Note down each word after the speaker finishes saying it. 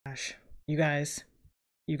Gosh, you guys,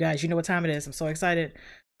 you know what time it is. I'm so excited.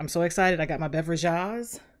 I'm so excited. I got my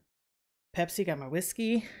beverages. Pepsi, got my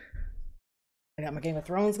whiskey. I got my Game of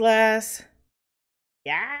Thrones glass.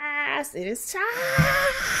 Yes, it is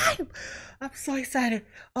time. I'm so excited.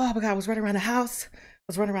 Oh my God, I was running around the house.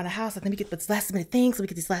 Let me get these last minute things.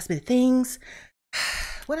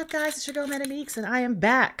 What up, guys? It's your girl, ManicMeeks, and I am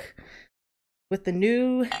back with the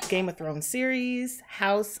new Game of Thrones series,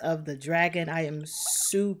 House of the Dragon. I am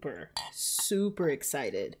super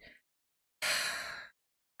excited.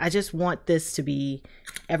 I just want this to be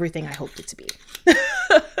everything I hoped it to be.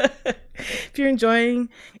 If you're enjoying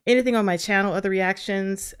anything on my channel, other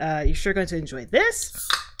reactions, you're sure going to enjoy this.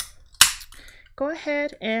 Go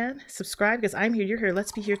ahead and subscribe because I'm here, you're here.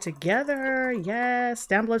 Let's be here together. Yes.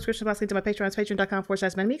 Down below, description box, link to my Patreon. It's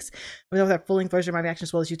patreon.com/ManicMeeks. With a full length version of my reaction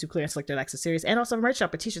as well as YouTube clear and selected access series. And also a merch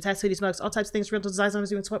shop with t-shirts, hats, hoodies, mugs, all types of things, rental designs. I'm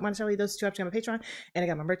doing support monetarily. Those two options on my Patreon. And I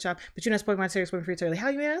got my merch shop. But you're not supporting monetarily, supporting free early. How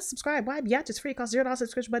you may ask? Subscribe. Why? Yeah, it's free. It costs $0.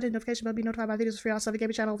 Subscription button, notification bell, be notified by videos. Free. Also have a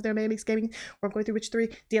gaming channel over there, ManicMeeks Gaming, where I'm going through Witcher 3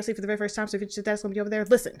 DLC for the very first time. So if you're interested, that's going to be over there.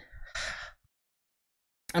 Listen,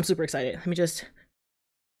 I'm super excited. Let me just.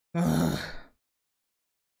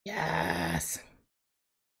 Yes.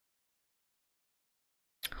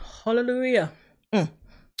 Hallelujah.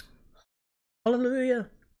 Hallelujah.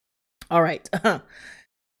 All right.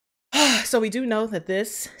 So we do know that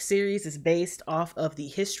this series is based off of the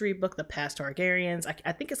history book, The Past Targaryens.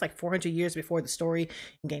 I think it's like 400 years before the story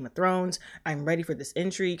in Game of Thrones. I'm ready for this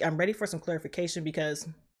intrigue. I'm ready for some clarification because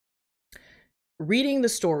reading the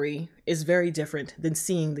story is very different than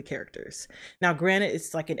seeing the characters. Now, granted,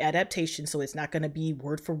 it's like an adaptation, so it's not going to be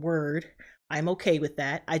word for word. I'm okay with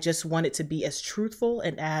that. I just want it to be as truthful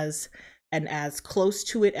and as close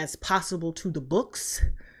to it as possible to the books,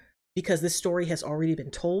 because this story has already been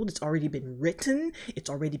told. It's already been written. It's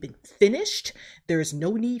already been finished. There is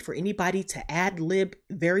no need for anybody to ad-lib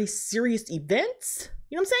very serious events.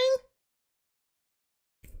 You know what I'm saying?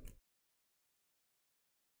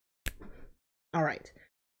 All right,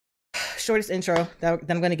 shortest intro that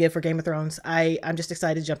I'm going to give for Game of Thrones. I'm just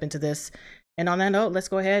excited to jump into this. And on that note, let's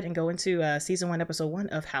go ahead and go into season 1, episode 1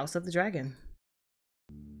 of House of the Dragon.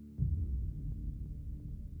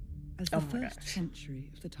 As the first century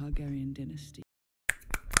of the Targaryen dynasty,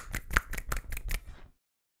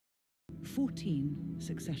 14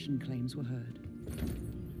 succession claims were heard,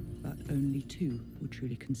 but only 2 were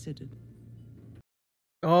truly considered.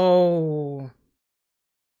 Oh.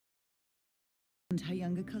 And her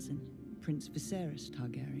younger cousin, Prince Viserys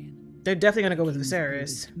Targaryen. They're definitely gonna go with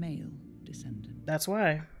Viserys. Male descendant. That's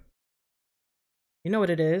why. You know what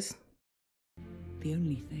it is. The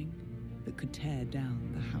only thing that could tear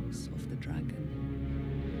down the House of the Dragon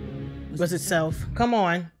was itself. Come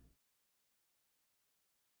on.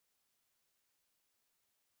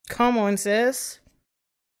 Come on, sis.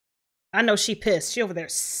 I know she pissed. She over there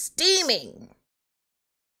steaming.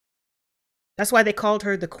 That's why they called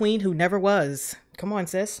her the queen who never was. Come on,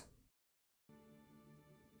 sis.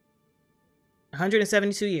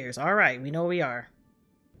 172 years. All right, we know where we are.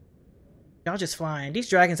 Y'all just flying. These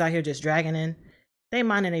dragons out here just dragging in. They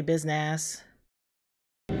minding their business.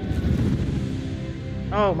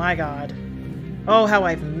 Oh my God. Oh, how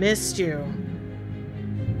I've missed you.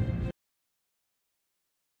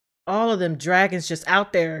 All of them dragons just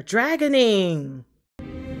out there dragoning.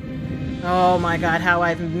 Oh my God, how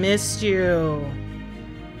I've missed you.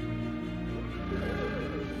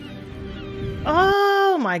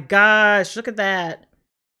 Oh my gosh, look at that.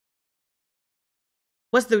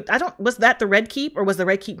 Was that the Red Keep, or was the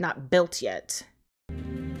Red Keep not built yet?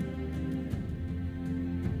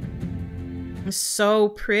 It's so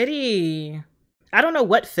pretty. I don't know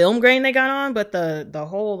what film grain they got on, but the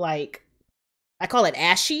whole, like, I call it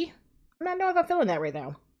ashy. I don't know if I'm feeling that right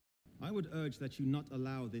now. I would urge that you not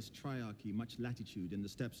allow this triarchy much latitude in the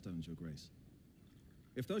stepstones, Your Grace.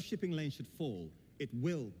 If those shipping lanes should fall, it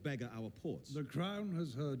will beggar our ports. The Crown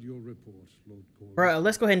has heard your report, Lord Corlys. Bro,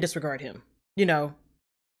 let's go ahead and disregard him. You know.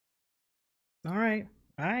 All right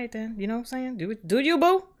then. You know what I'm saying? Do you,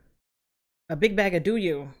 boo? A big bag of do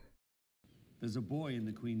you. There's a boy in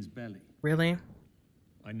the Queen's belly. Really?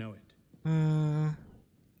 I know it. And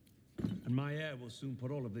my heir will soon put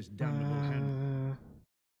all of this damnable hand.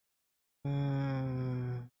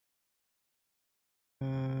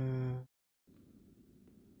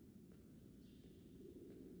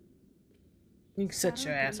 You can sit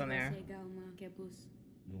your ass on there.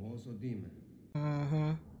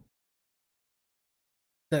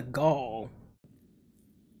 The gall.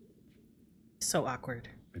 So awkward.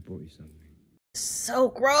 I brought you something. So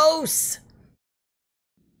gross.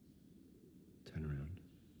 Turn around.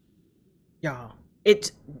 Y'all,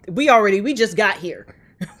 We just got here.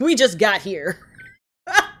 We just got here.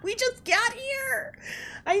 We just got here.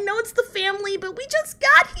 I know it's the family, but we just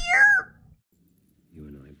got here. You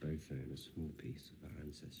and I both own a small piece of our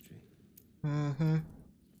ancestry. Mm-hmm.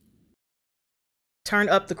 Turn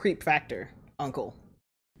up the creep factor, Uncle.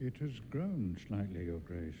 It has grown slightly, Your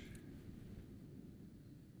Grace.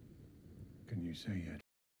 Can you say it?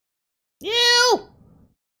 You!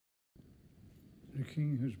 The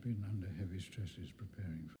king has been under heavy stresses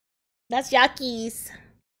preparing for... That's Yaki's.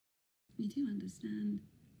 We do understand,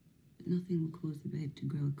 but nothing will cause the babe to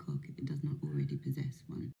grow a cock if it does not already possess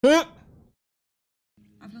one.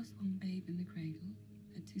 I've lost one babe in the cradle,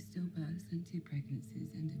 had 2 stillbirths and 2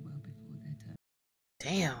 pregnancies ended well before their term.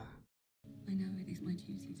 Damn. I know it is my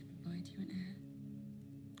duty to provide you an heir,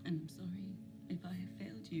 and I'm sorry if I have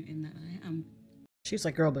failed you in that I am. She's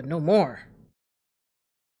like, girl, but no more.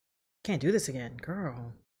 Can't do this again,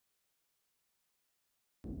 girl.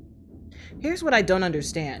 Here's what I don't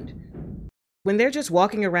understand. When they're just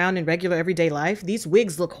walking around in regular everyday life, these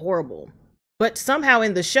wigs look horrible. But somehow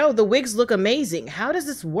in the show, the wigs look amazing. How does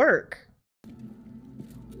this work?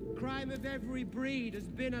 Crime of every breed has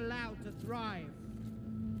been allowed to thrive.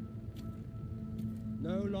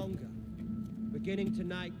 No longer. Beginning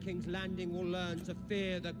tonight, King's Landing will learn to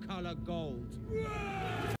fear the color gold.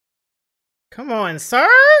 Come on, sir.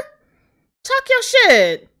 Talk your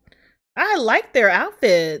shit. I like their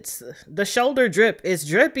outfits. The shoulder drip is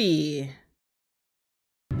drippy.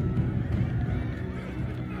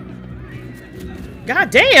 God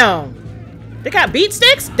damn. They got beat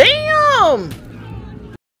sticks? Damn.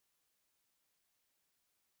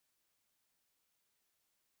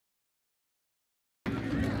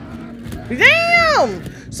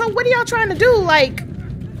 Damn. So what are y'all trying to do? Like,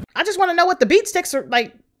 I just want to know what the beat sticks are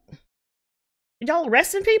like. Y'all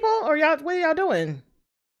arresting people or y'all, what are y'all doing?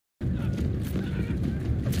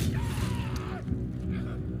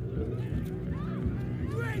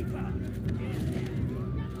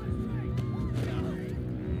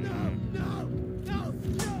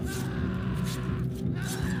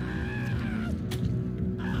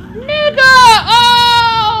 Nigga!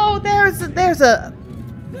 Oh, there's a nigga.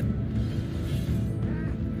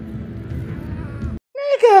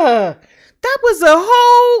 That was a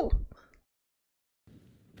whole.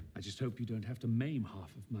 I just hope you don't have to maim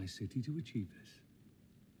half of my city to achieve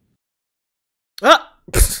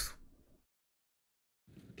this.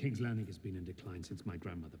 King's Landing has been in decline since my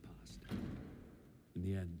grandmother passed. In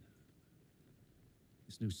the end,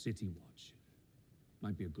 this new city watch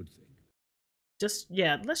might be a good thing.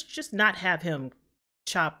 Yeah, let's just not have him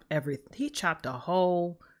chop everything. He chopped a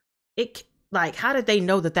whole. Like, how did they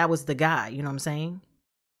know that that was the guy? You know what I'm saying?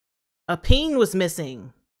 A peen was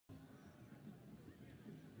missing.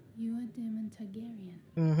 You are Daemon Targaryen.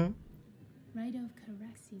 Mm-hmm. Rider of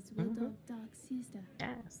Caraxes, widow of Dark Sister.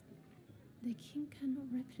 Yes. The king cannot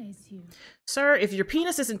replace you. Sir, if your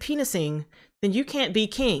penis isn't penising, then you can't be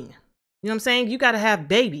king. You know what I'm saying? You gotta have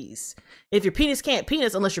babies. If your penis can't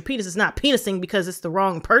penis, unless your penis is not penising because it's the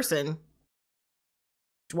wrong person.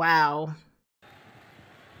 Wow.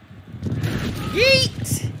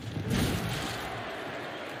 Yeet!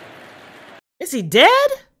 Is he dead?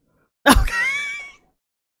 Okay.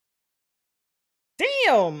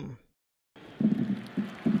 Damn.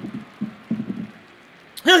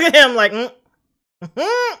 Look at him like, Look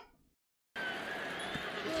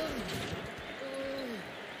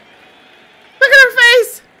at her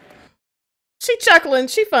face. She chuckling.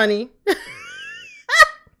 She funny.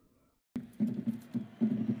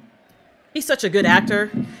 He's such a good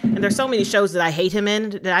actor. And there's so many shows that I hate him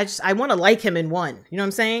in that I want to like him in one. You know what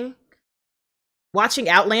I'm saying? Watching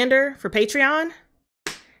Outlander for Patreon.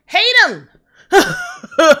 Hate him.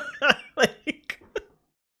 Like,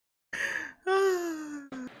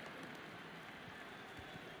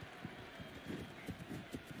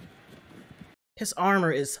 his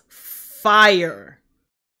armor is fire.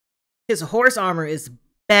 His horse armor is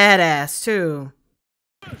badass too.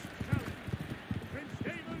 Prince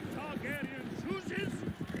Daemon Targaryen chooses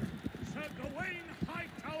Sir Gawain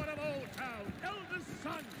Hightower of Old Town, eldest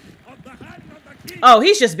son of the Hand of the King. Oh,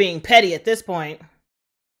 he's just being petty at this point.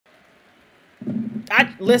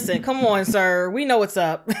 Listen, come on, sir. We know what's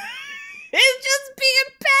up. It's just being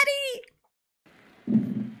petty.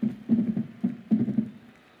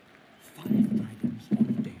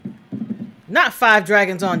 Not 5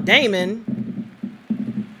 dragons on Daemon.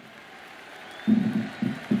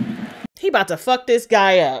 He about to fuck this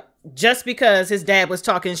guy up just because his dad was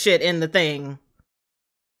talking shit in the thing.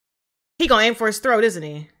 He gonna aim for his throat, isn't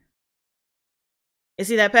he? Is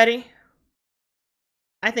he that petty?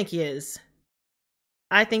 I think he is.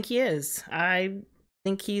 I think he is.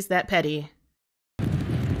 Think he's that petty.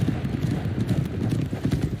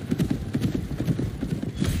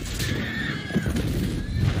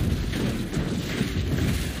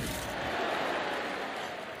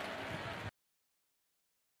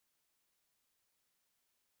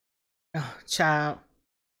 Oh, child.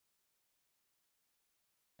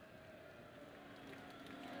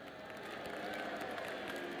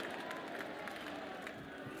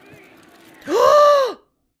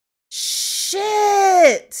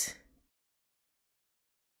 Shit!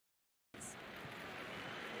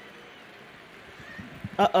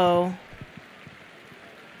 Uh-oh.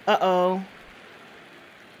 Uh-oh.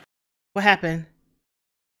 What happened?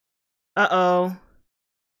 Uh-oh.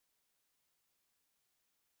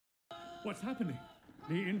 What's happening?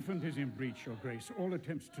 The infant is in breach, Your Grace. All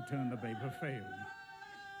attempts to turn the babe have failed.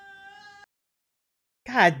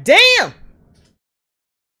 God damn!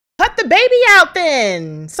 Cut the baby out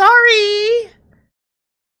then! Sorry!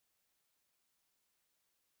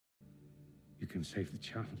 You can save the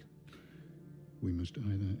child. We must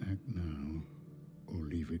either act now or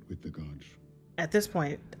leave it with the gods. At this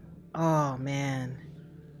point, oh man.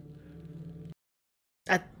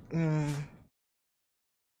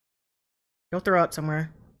 Go throw up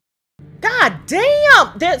somewhere. God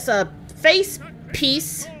damn! That's a face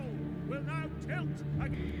piece.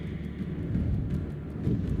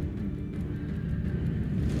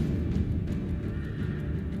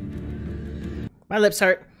 My lips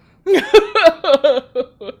hurt.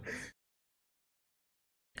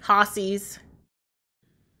 Hossies.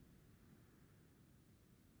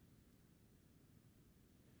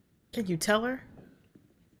 Can you tell her?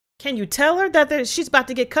 Can you tell her that she's about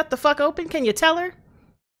to get cut the fuck open? Can you tell her?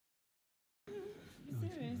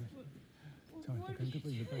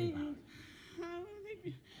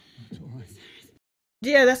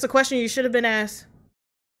 Yeah, that's the question you should have been asked.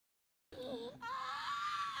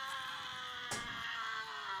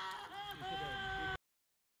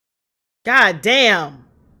 God damn.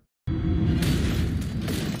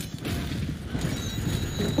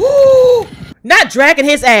 Woo! Not dragging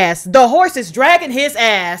his ass. The horse is dragging his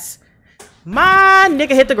ass. My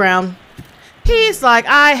nigga hit the ground. He's like,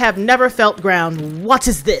 I have never felt ground. What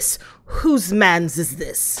is this? Whose man's is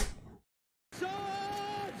this?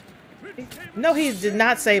 No, he did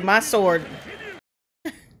not say my sword.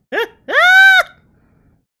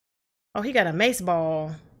 Oh, he got a mace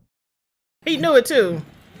ball. He knew it too.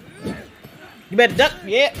 You better duck.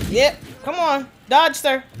 Yep, yep. Come on. Dodge,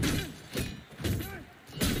 sir.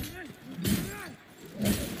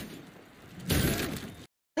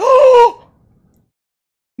 Oh!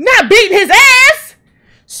 Not beating his ass!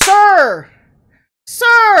 Sir!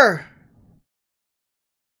 Sir!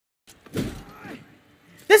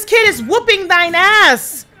 This kid is whooping thine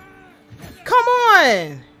ass! Come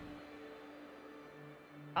on!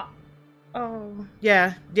 Oh,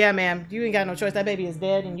 yeah, ma'am. You ain't got no choice. That baby is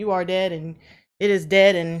dead, and you are dead, and it is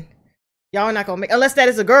dead, and y'all are not gonna make, unless that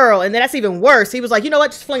is a girl, and then that's even worse. He was like, you know what?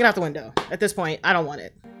 Just fling it out the window. At this point, I don't want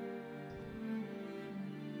it.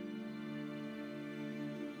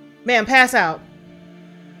 Man, pass out.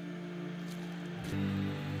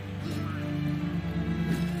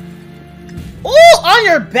 Ooh, on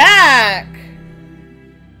your back!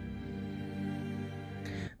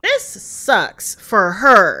 This sucks for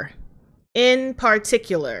her. In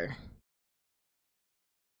particular.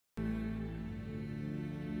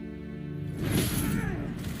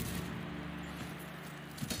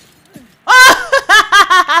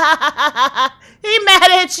 Oh! He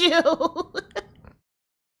mad at you.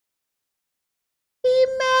 He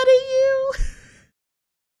mad at you.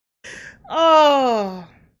 Oh.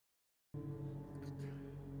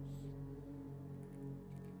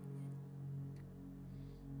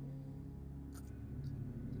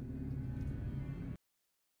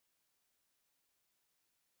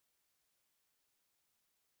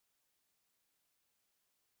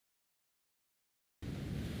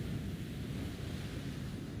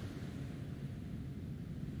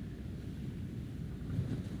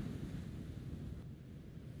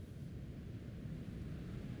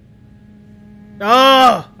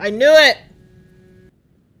 Oh, I knew it.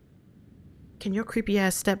 Can your creepy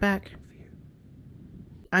ass step back?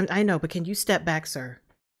 I know, but can you step back, sir?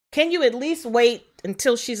 Can you at least wait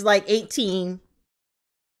until she's like 18?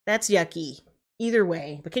 That's yucky. Either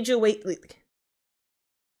way, but can you wait?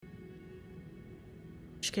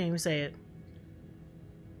 She can't even say it.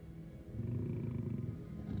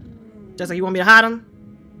 Just like, you want me to hide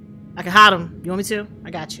him? I can hide him. You want me to? I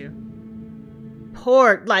got you.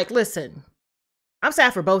 Poor, like, listen. I'm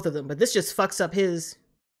sad for both of them, but this just fucks up his.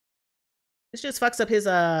 This just fucks up his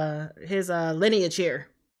lineage here.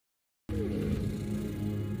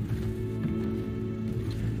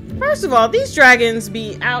 First of all, these dragons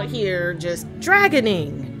be out here just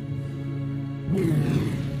dragoning.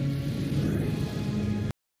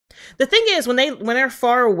 The thing is, when they're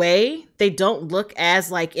far away, they don't look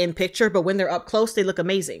as like in picture, but when they're up close, they look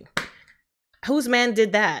amazing. Whose man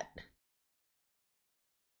did that?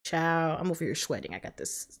 Ciao. I'm over here sweating. I got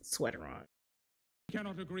this sweater on.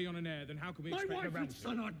 Cannot agree on an heir, then how can we expect My a wife and ransom?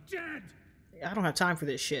 son are dead! I don't have time for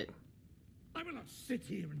this shit. I will not sit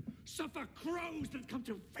here and suffer crows that come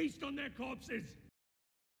to feast on their corpses!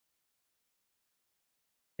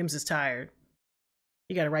 Hims is tired.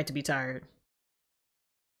 You got a right to be tired.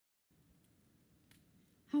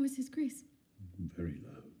 How is his grace? Very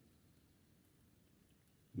low.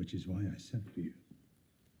 Which is why I sent for you.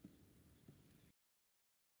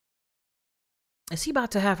 Is he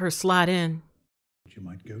about to have her slide in? You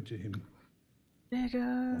might go to him,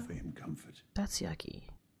 Nigga. offer him comfort. That's yucky.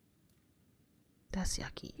 That's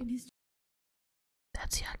yucky. In his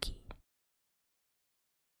That's yucky.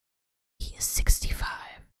 He is 65.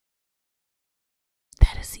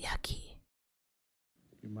 That is yucky.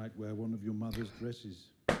 You might wear one of your mother's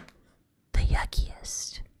dresses. The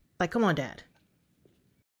yuckiest. Like, come on, Dad.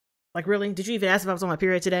 Like, really? Did you even ask if I was on my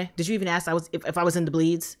period today? Did you even ask if I was in the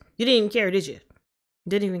bleeds? You didn't even care, did you?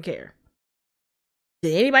 Didn't even care.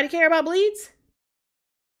 Did anybody care about bleeds?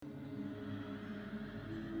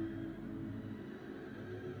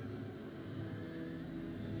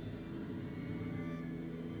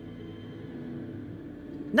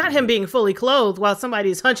 Not him being fully clothed while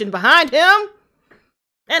somebody's hunching behind him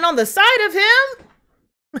and on the side of him.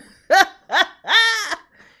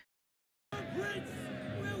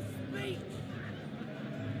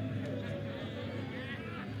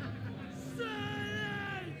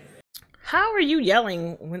 How are you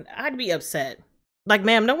yelling when I'd be upset? Like,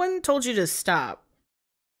 ma'am, no one told you to stop.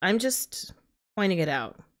 I'm just pointing it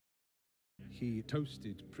out. He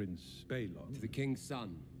toasted Prince Balon, To the king's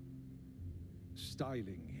son.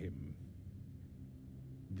 styling him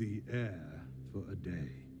the heir for a day.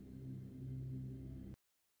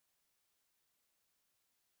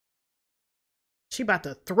 She about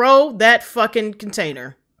to throw that fucking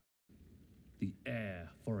container. The heir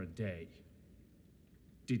for a day.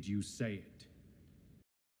 Did you say it?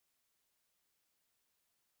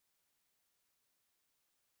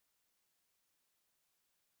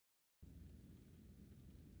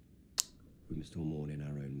 We must all mourn in our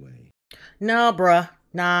own way. No, bruh.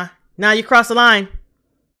 Nah, you crossed the line.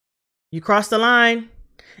 You crossed the line.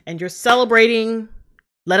 And you're celebrating.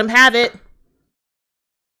 Let him have it.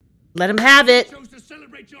 Let him have it. You chose to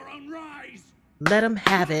celebrate your own rise. Let him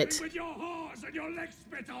have it. With your whores and your leg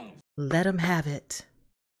spittles. Let him have it.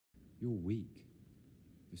 You're weak,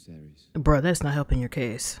 Viserys. Bruh, that's not helping your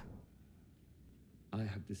case. I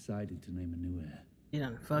have decided to name a new heir. You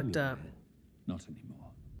done fucked up. Not anymore.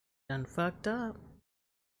 Done fucked up.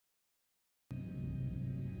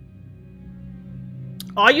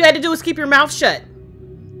 All you had to do was keep your mouth shut.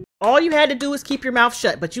 All you had to do was keep your mouth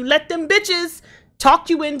shut. But you let them bitches talk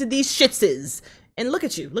you into these shitses. And look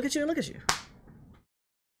at you. Look at you and look at you.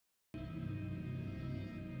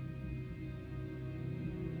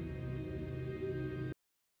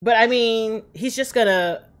 But I mean, he's just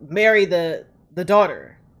gonna marry the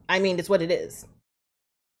daughter. I mean, it's what it is.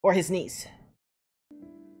 Or his niece.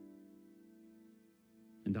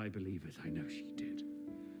 And I believe it. I know she did.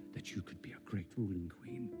 That you could be a great ruling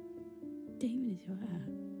queen. Daemon is your heir.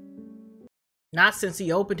 Not since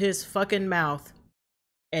he opened his fucking mouth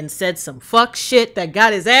and said some fuck shit that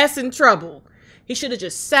got his ass in trouble. He should have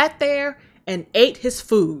just sat there and ate his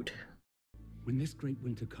food. When this great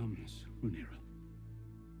winter comes, Rhaenyra,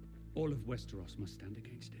 all of Westeros must stand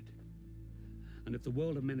against it. And if the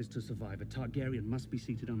world of men is to survive, a Targaryen must be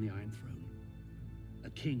seated on the Iron Throne. A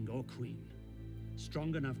king or queen,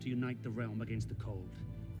 strong enough to unite the realm against the cold.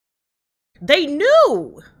 They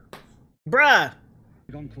knew! Bruh.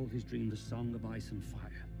 Aegon called his dream the Song of Ice and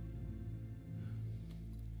Fire.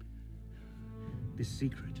 This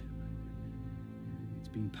secret, it's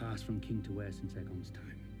been passed from king to heir since Aegon's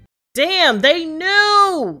time. Damn, they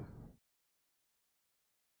knew!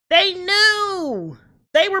 They knew!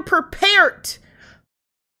 They were prepared!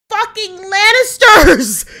 Fucking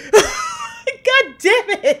Lannisters! God damn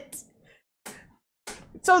it!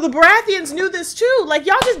 So the Baratheons knew this too. Like,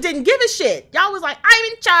 y'all just didn't give a shit. Y'all was like, I'm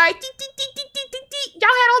in charge. Y'all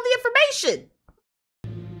had all the information.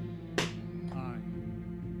 I,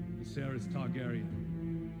 Viserys Targaryen,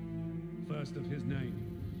 first of his name,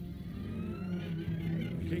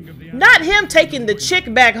 king of the... Not him taking the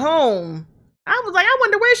chick back home. I was like, I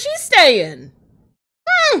wonder where she's staying.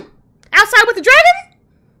 Outside with the dragon?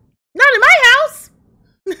 Not in my house.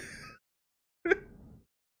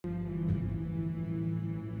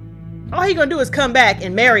 All he gonna do is come back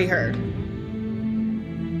and marry her.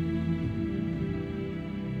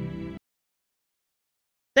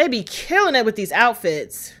 They be killing it with these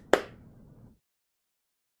outfits.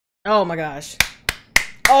 Oh my gosh.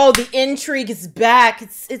 Oh, the intrigue is back.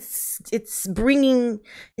 It's bringing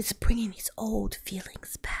these old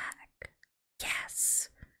feelings back. Yes.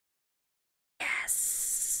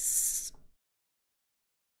 Yes.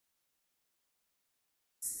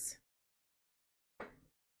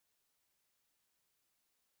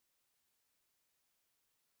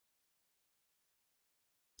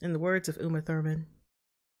 In the words of Uma Thurman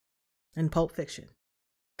in Pulp Fiction.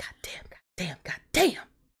 Goddamn, goddamn, goddamn.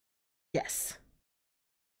 Yes.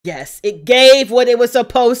 Yes, it gave what it was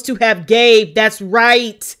supposed to have gave. That's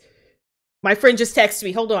right. My friend just texted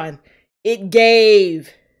me. Hold on. It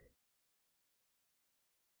gave.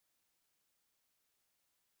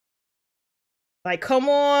 Like, come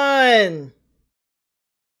on.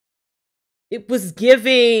 It was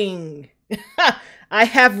giving. I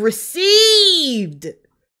have received.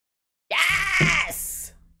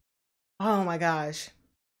 Yes. Oh my gosh.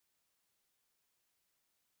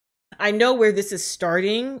 I know where this is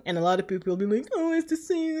starting, and a lot of people will be like, oh, it's the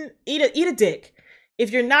same. Eat a dick. If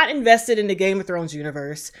you're not invested in the Game of Thrones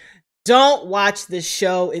universe, don't watch this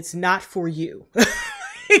show. It's not for you.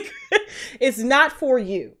 It's not for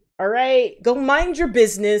you. All right? Go mind your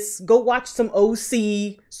business. Go watch some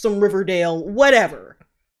OC, some Riverdale, whatever.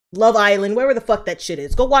 Love Island, wherever the fuck that shit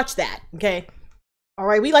is. Go watch that, okay? All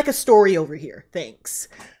right? We like a story over here. Thanks.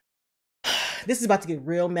 This is about to get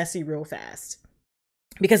real messy real fast.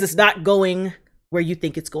 Because it's not going where you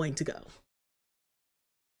think it's going to go.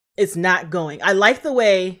 It's not going. I like the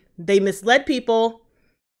way they misled people.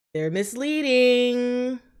 They're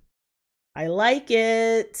misleading. I like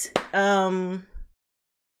it. But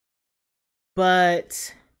I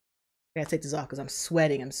gotta take this off because I'm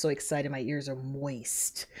sweating. I'm so excited. My ears are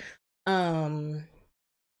moist. I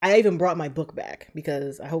even brought my book back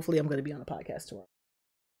because hopefully I'm going to be on a podcast tomorrow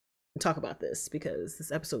and talk about this because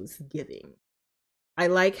this episode is giving. I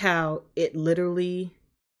like how it literally,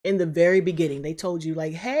 in the very beginning, they told you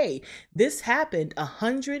like, hey, this happened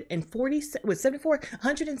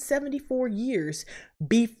 174 years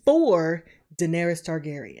before Daenerys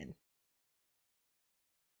Targaryen.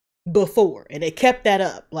 Before. And they kept that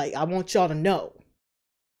up. Like, I want y'all to know.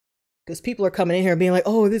 Because people are coming in here being like,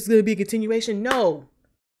 oh, this is going to be a continuation. No.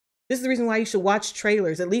 This is the reason why you should watch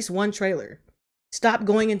trailers, at least one trailer. Stop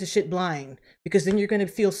going into shit blind because then you're going to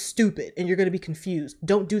feel stupid and you're going to be confused.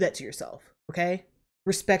 Don't do that to yourself, okay?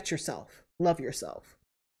 Respect yourself. Love yourself.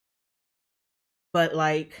 But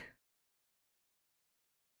like,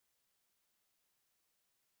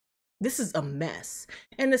 this is a mess.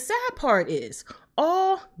 And the sad part is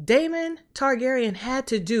all Daemon Targaryen had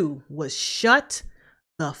to do was shut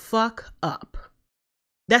the fuck up.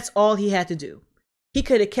 That's all he had to do. He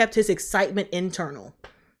could have kept his excitement internal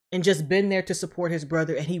and just been there to support his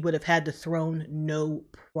brother, and he would have had the throne, no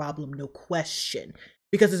problem, no question,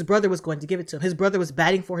 because his brother was going to give it to him. His brother was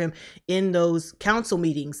batting for him in those council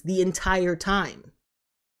meetings the entire time.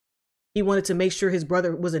 He wanted to make sure his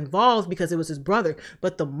brother was involved because it was his brother.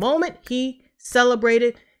 But the moment he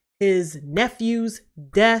celebrated his nephew's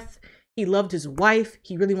death, he loved his wife,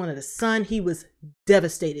 he really wanted a son, he was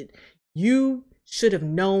devastated. You should have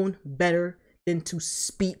known better than to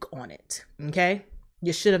speak on it, okay?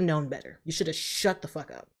 You should have known better. You should have shut the fuck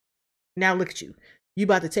up. Now look at you. You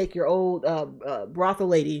about to take your old brothel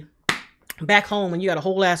lady back home and you got a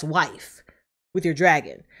whole ass wife with your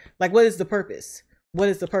dragon. Like, what is the purpose? What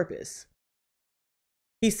is the purpose?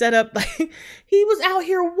 He set up, like, he was out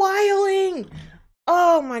here wiling.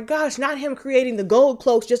 Oh my gosh, not him creating the gold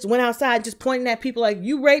cloaks, just went outside just pointing at people like,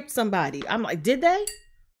 you raped somebody. I'm like, did they?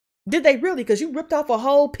 Did they really? Because you ripped off a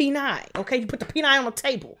whole penile, okay? You put the penile on the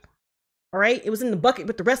table. All right, it was in the bucket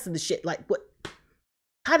with the rest of the shit. Like, what?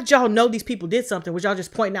 How did y'all know these people did something? Was y'all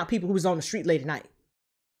just pointing out people who was on the street late at night?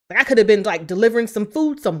 Like, I could have been like delivering some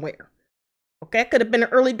food somewhere. Okay, I could have been an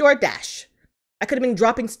early DoorDash. I could have been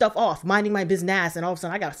dropping stuff off, minding my business, and all of a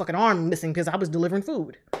sudden I got a fucking arm missing because I was delivering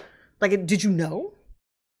food. Like, did you know?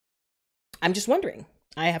 I'm just wondering.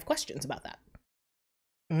 I have questions about that.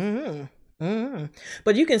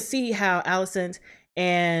 But you can see how Alicent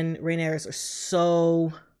and Rhaenyra are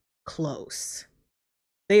so close.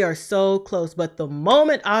 They are so close. But the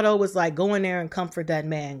moment Otto was like, go in there and comfort that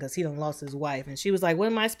man because he done lost his wife, and she was like, what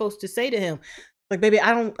am I supposed to say to him? Like, baby,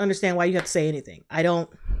 I don't understand why you have to say anything. I don't.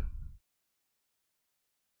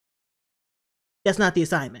 That's not the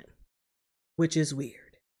assignment, which is weird.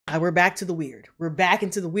 We're back to the weird. We're back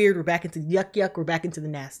into the weird. We're back into the yuck yuck. We're back into the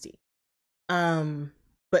nasty.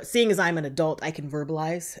 But seeing as I'm an adult, I can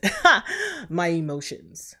verbalize my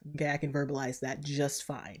emotions. Okay, I can verbalize that just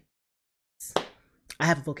fine. I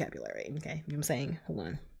have a vocabulary. Okay, you know what I'm saying? Hold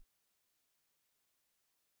on.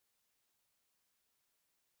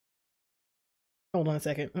 Hold on a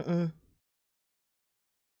second.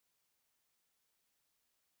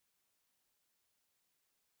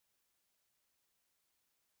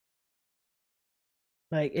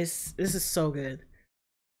 Like this is so good.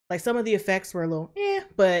 Like some of the effects were a little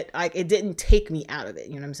but like it didn't take me out of it.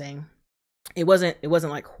 You know what I'm saying? It wasn't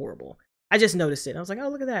like horrible. I just noticed it. I was like, oh,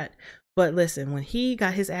 look at that. But listen, when he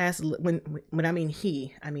got his ass, when I mean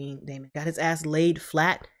Daemon got his ass laid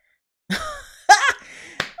flat.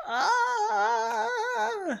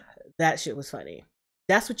 That shit was funny.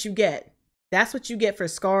 That's what you get. That's what you get for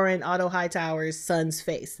scarring Otto Hightower's son's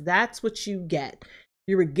face. That's what you get.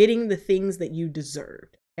 You were getting the things that you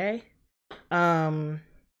deserved. Okay. But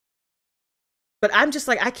I'm just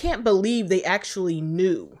like, I can't believe they actually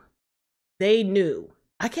knew. They knew.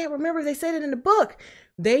 I can't remember if they said it in the book.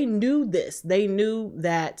 They knew this. They knew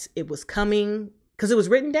that it was coming because it was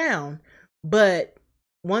written down. But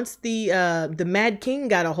once the Mad King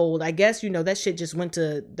got a hold, I guess, you know, that shit just went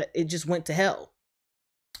to hell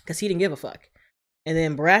because he didn't give a fuck. And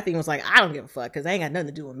then Baratheon was like, I don't give a fuck because they ain't got nothing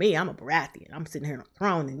to do with me. I'm a Baratheon. I'm sitting here on the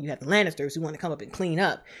throne, and you have the Lannisters who want to come up and clean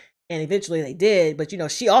up. And eventually they did, but you know,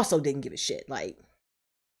 she also didn't give a shit. Like,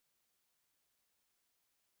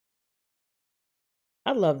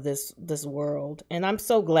 I love this world, and I'm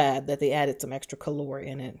so glad that they added some extra color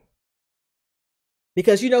in it.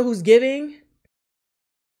 Because you know who's giving?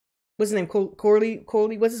 What's his name? Corley?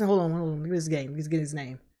 What's his name? Hold on. What's his name? Let's get his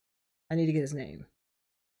name. I need to get his name.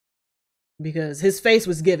 Because his face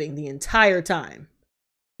was giving the entire time.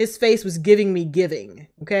 His face was giving me giving.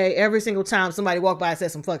 Okay? Every single time somebody walked by and said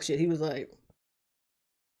some fuck shit, he was like...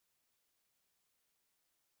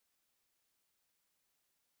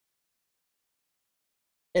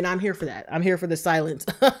 And I'm here for that. I'm here for the silence.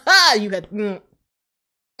 You had...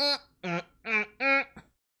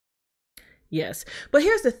 Yes. But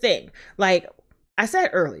here's the thing. Like I said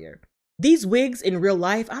earlier, these wigs in real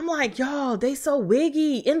life, I'm like, y'all, they so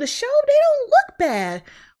wiggy. In the show, they don't look bad.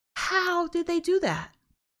 How did they do that?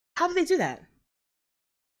 How did they do that?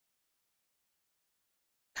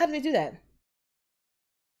 How did they do that?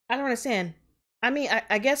 I don't understand. I mean,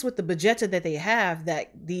 I guess with the budget that they have,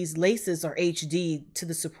 that these laces are HD to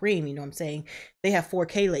the supreme, you know what I'm saying? They have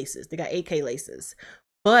 4K laces. They got 8K laces.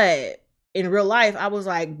 But in real life, I was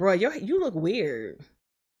like, bro, you look weird.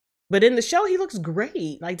 But in the show, he looks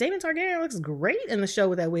great. Like, Daemon Targaryen looks great in the show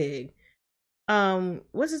with that wig.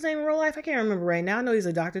 What's his name in real life? I can't remember right now. I know he's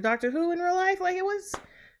a doctor. Doctor Who in real life? Like, it was...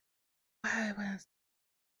 I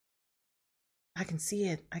can see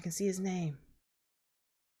it. I can see his name.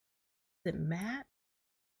 Is it Matt?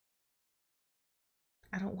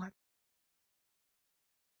 I don't watch.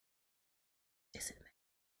 Is it Matt?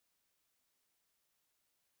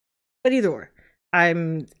 But either or,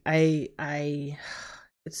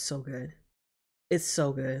 it's so good. It's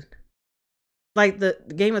so good. Like the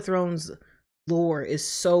Game of Thrones lore is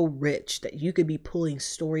so rich that you could be pulling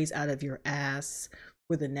stories out of your ass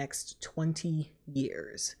for the next 20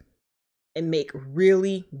 years and make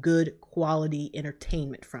really good quality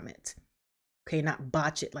entertainment from it. Okay, not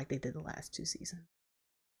botch it like they did the last 2 seasons.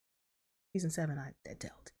 Season 7, I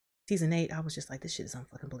dealt. Season 8, I was just like, this shit is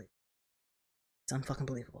unfucking believable. It's unfucking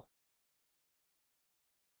believable.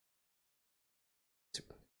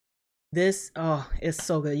 This, oh, it's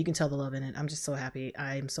so good. You can tell the love in it. I'm just so happy.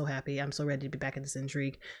 I'm so happy. I'm so ready to be back in this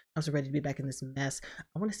intrigue. I'm so ready to be back in this mess.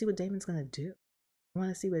 I want to see what Daemon's gonna do. I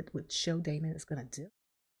want to see what show Daemon is gonna do.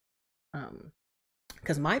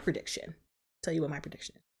 Because my prediction, tell you what my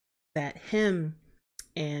prediction is, that him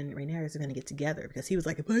and Rhaenyra are gonna get together, because he was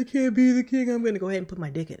like, if I can't be the king, I'm gonna go ahead and put my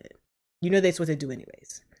dick in it. You know that's what they do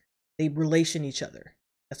anyways. They relation each other.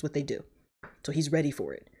 That's what they do. So he's ready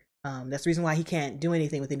for it. That's the reason why he can't do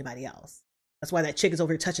anything with anybody else. That's why that chick is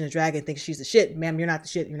over here touching the dragon and thinks she's the shit. Ma'am, you're not the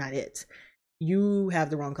shit. You're not it. You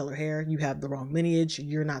have the wrong color hair. You have the wrong lineage.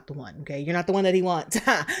 You're not the one. Okay, you're not the one that he wants.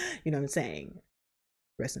 You know what I'm saying?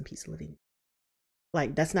 Rest in peace, Living.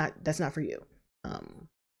 Like that's not for you.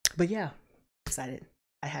 But yeah, excited.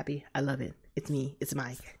 I'm happy. I love it. It's me. It's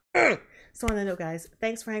Mike. So on that note, guys,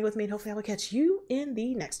 thanks for hanging with me, and hopefully I will catch you in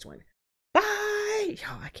the next one. Bye. Yo,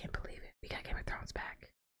 I can't believe it. We got Game of Thrones back.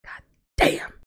 God damn.